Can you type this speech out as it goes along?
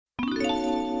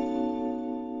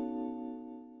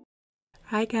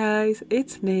Hi guys,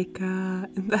 it's Nika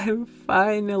and I'm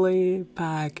finally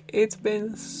back. It's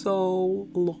been so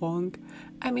long.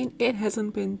 I mean, it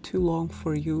hasn't been too long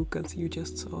for you because you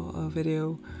just saw a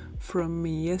video from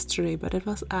me yesterday, but it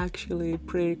was actually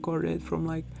pre-recorded from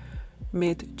like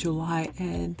mid-July,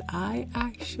 and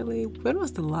when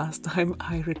was the last time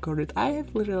I recorded? I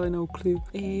have literally no clue.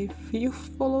 If you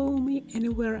follow me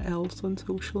anywhere else on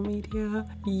social media,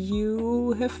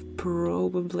 you have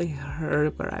probably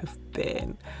heard where I've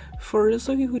been. For those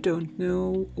of you who don't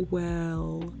know,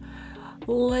 well,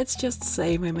 let's just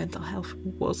say my mental health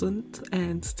wasn't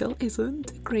and still isn't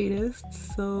the greatest,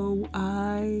 so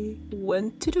I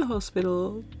went to the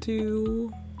hospital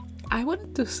I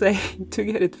wanted to say to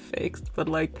get it fixed, but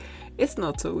like it's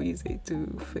not so easy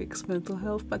to fix mental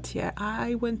health. But yeah,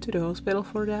 I went to the hospital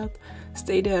for that,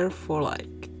 stayed there for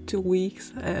like 2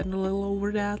 weeks and a little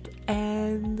over that,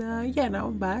 and yeah, now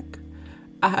I'm back.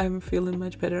 I'm feeling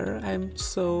much better. I'm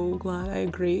so glad I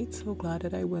agreed, so glad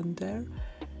that I went there,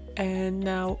 and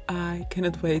now I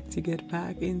cannot wait to get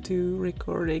back into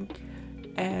recording.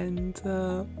 And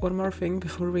one more thing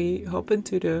before we hop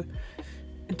into the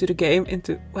game,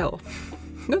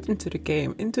 not into the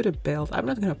game, into the build. I'm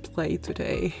not gonna play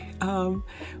today.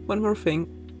 One more thing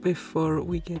before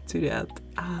we get to that.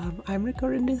 I'm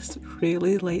recording this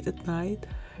really late at night,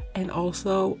 and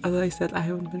also, as I said, I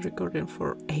haven't been recording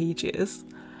for ages,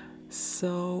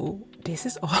 so this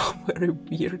is all very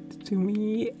weird to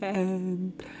me,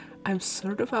 and I'm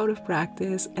sort of out of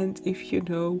practice. And if you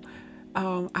know,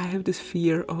 I have this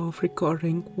fear of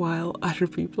recording while other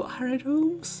people are at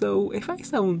home, so if I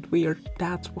sound weird,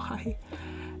 that's why.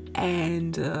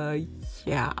 And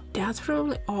yeah, that's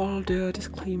probably all the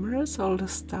disclaimers, all the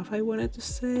stuff I wanted to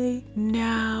say.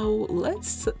 Now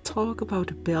let's talk about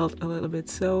the build a little bit.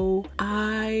 So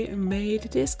I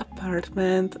made this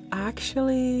apartment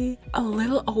actually a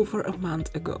little over a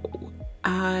month ago.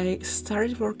 I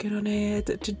started working on it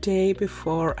the day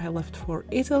before I left for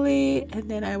Italy,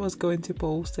 and then I was going to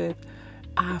post it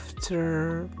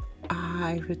after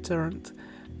I returned.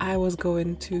 I was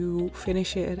going to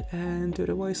finish it and do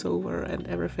the voiceover and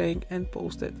everything and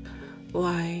post it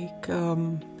like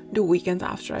the weekend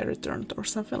after I returned or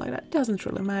something like that. It doesn't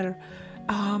really matter.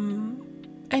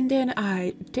 And then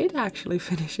I did actually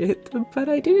finish it, but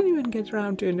I didn't even get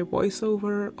around doing the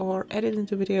voiceover or editing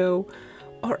the video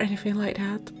or anything like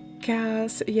that,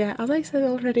 because yeah, as I said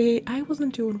already, I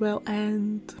wasn't doing well,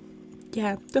 and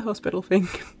yeah, the hospital thing.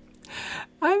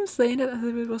 I'm saying it as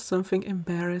if it was something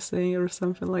embarrassing or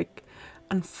something like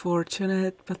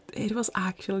unfortunate, but it was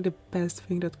actually the best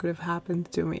thing that could have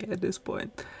happened to me at this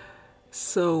point.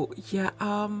 So yeah,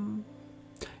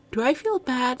 do I feel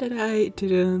bad that I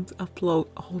didn't upload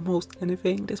almost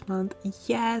anything this month?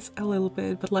 Yes, a little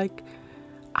bit, but like,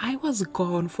 I was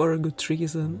gone for a good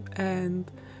reason,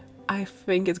 and I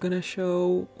think it's gonna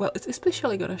show, well, it's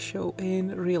especially gonna show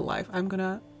in real life. I'm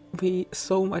gonna be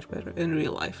so much better in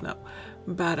real life now,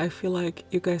 but I feel like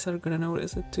you guys are gonna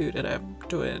notice it too, that I'm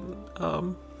doing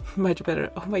much better.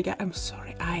 Oh my god, I'm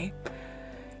sorry.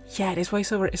 Yeah, this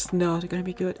voiceover is not gonna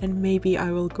be good, and maybe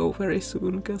I will go very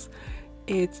soon, because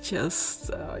it's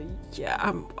just yeah,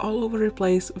 I'm all over the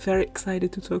place, very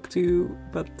excited to talk to you,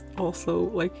 but also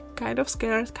like kind of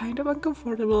scared, kind of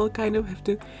uncomfortable, kind of have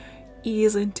to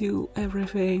ease into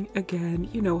everything again.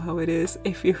 You know how it is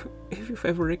if you've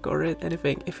ever recorded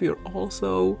anything, if you're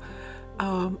also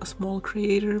a small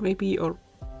creator maybe, or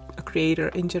a creator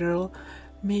in general,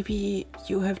 maybe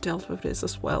you have dealt with this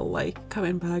as well, like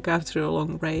coming back after a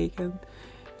long break and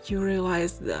you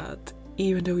realize that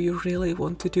even though you really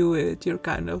want to do it, you're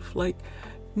kind of like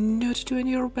not doing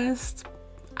your best.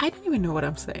 I don't even know what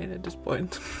I'm saying at this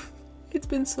point. It's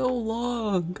been so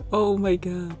long. Oh my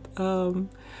god.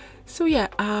 So yeah,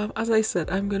 as I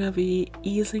said, I'm gonna be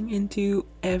easing into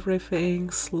everything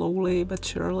slowly but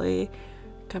surely,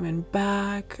 coming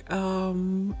back.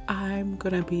 I'm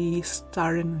gonna be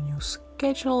starting a new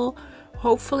schedule.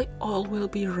 Hopefully all will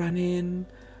be running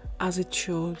as it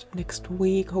should next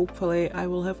week. Hopefully I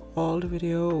will have all the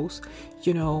videos,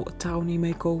 you know, a Townie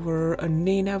makeover, a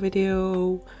Nina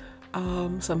video,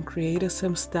 some creative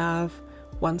sim stuff,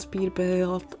 one speed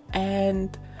build,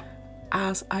 and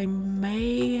as I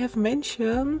may have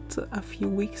mentioned a few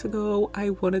weeks ago,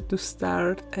 I wanted to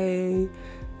start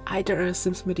either a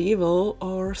Sims Medieval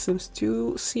or Sims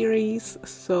 2 series,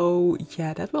 so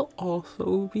yeah, that will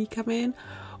also be coming.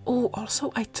 Oh,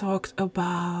 also I talked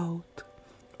about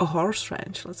a horse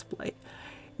ranch let's play.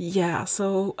 Yeah,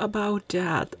 so about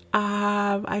that,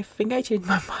 I think I changed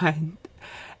my mind,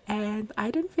 and I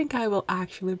don't think I will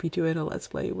actually be doing a let's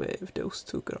play with those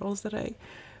two girls that I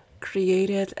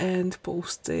created and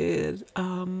posted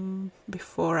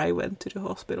before I went to the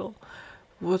hospital.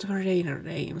 What were their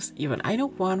names even? I know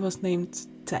one was named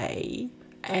Tay,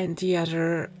 and the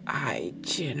other I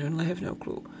genuinely have no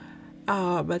clue.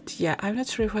 But yeah, I'm not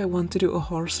sure if I want to do a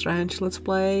horse ranch let's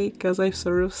play, because I've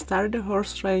sort of started a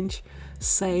horse ranch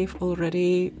save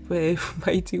already with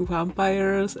my 2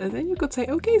 vampires, and then you could say,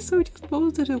 okay, so just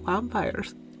post the 2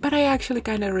 vampires. But I actually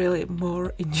kind of really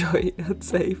more enjoy that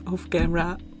save off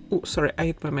camera. Oh, sorry, I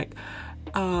hit my mic.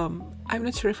 I'm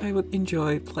not sure if I would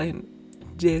enjoy playing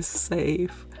this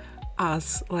save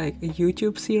as like a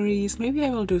YouTube series. Maybe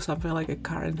I will do something like a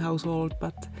current household,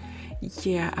 but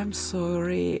yeah, I'm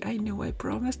sorry. I know I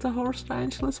promised a horse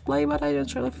ranch let's play, but I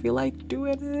don't really feel like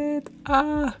doing it.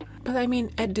 But I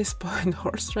mean, at this point,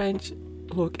 horse ranch,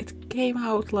 look, it came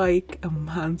out like a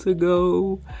month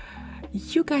ago.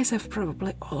 You guys have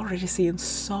probably already seen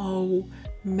so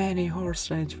many horse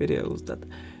ranch videos that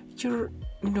you're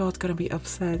not gonna be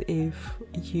upset if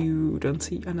you don't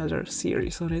see another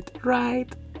series on it,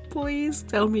 right? Please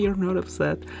tell me you're not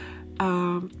upset.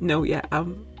 No, yeah,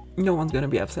 no one's gonna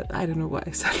be upset. I don't know why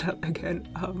I said that again.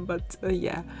 But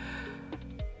yeah.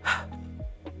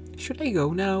 Should I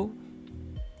go now?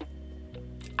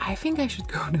 I think I should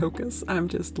go now, because I'm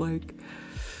just like,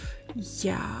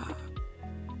 yeah.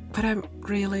 But I'm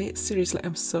really, seriously,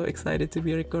 I'm so excited to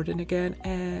be recording again,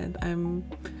 and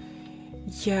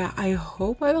I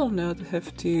hope I will not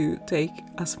have to take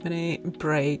as many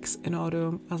breaks in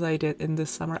autumn as I did in the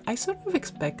summer. I sort of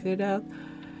expected that,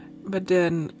 but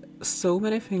then so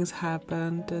many things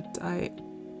happened that I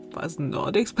was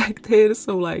not expected,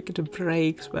 so like the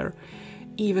breaks were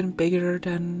even bigger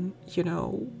than, you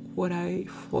know, what I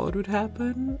thought would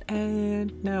happen,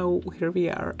 and now here we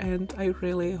are, and I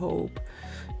really hope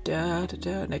that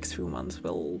the next few months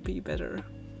will be better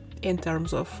in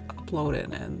terms of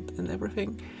uploading and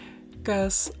everything,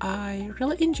 because I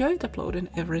really enjoyed uploading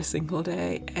every single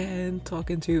day and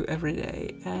talking to you every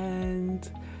day, and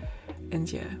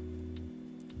yeah.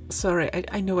 Sorry,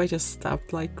 I know I just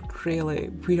stopped like really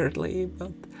weirdly,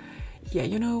 but yeah,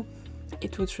 you know,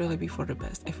 it would really be for the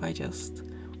best if I just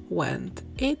went.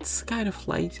 It's kind of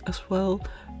late as well.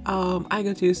 I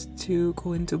got used to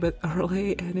going to bed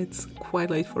early, and it's quite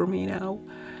late for me now.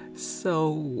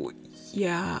 So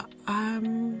yeah,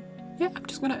 I'm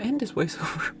just gonna end this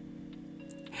voiceover.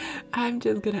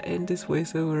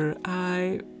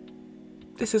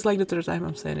 This is like the 3rd time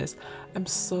I'm saying this. I'm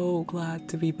so glad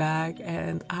to be back,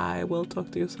 and I will talk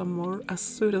to you some more as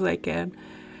soon as I can.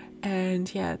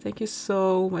 And yeah, thank you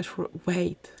so much for...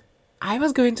 Wait, I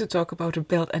was going to talk about a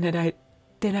build, and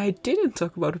then I didn't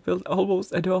talk about a build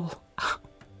almost at all.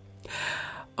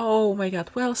 Oh my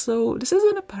god, well, so this is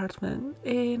an apartment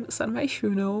in San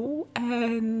Myshuno,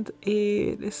 and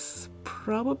it is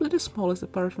probably the smallest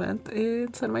apartment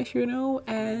in San Myshuno,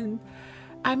 and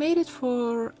I made it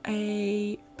for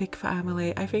a big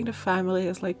family. I think the family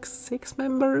has like 6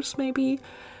 members maybe,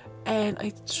 and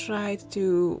I tried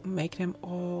to make them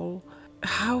all...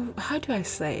 How do I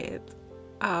say it?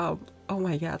 Oh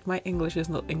my god, my English is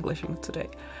not Englishing today.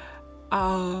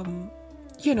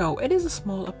 You know, it is a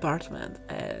small apartment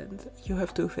and you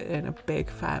have to fit in a big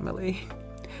family.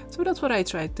 So that's what I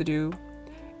tried to do.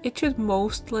 It should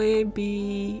mostly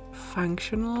be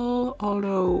functional,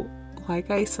 although,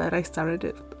 like I said, I started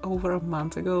it over a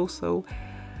month ago, so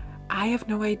I have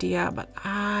no idea, but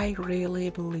I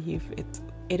really believe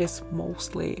it is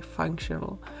mostly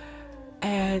functional.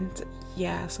 And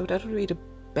yeah, so that would be the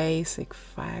basic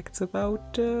facts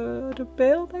about the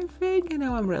build, I think, and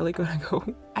now I'm really gonna go.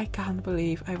 I can't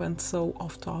believe I went so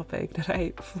off topic that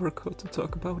I forgot to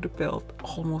talk about the build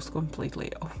almost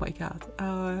completely. Oh my god.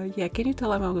 Yeah, can you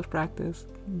tell I'm out of practice?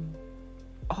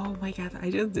 Oh my god, I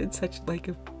just did such like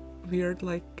a weird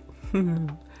like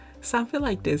something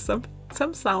like this,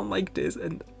 some sound like this,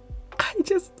 and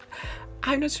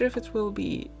I'm not sure if it will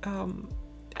be I'm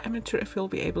not sure if you'll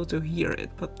be able to hear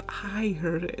it, but I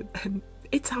heard it and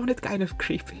it sounded kind of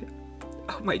creepy.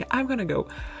 Oh my god, I'm gonna go.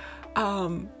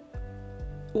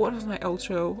 What was my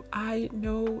outro? I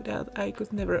know that I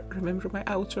could never remember my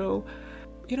outro.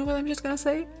 You know what I'm just gonna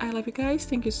say? I love you guys.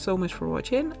 Thank you so much for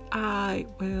watching. I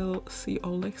will see you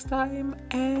all next time.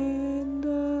 And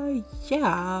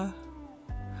yeah,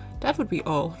 that would be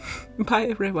all. Bye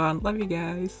everyone. Love you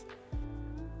guys.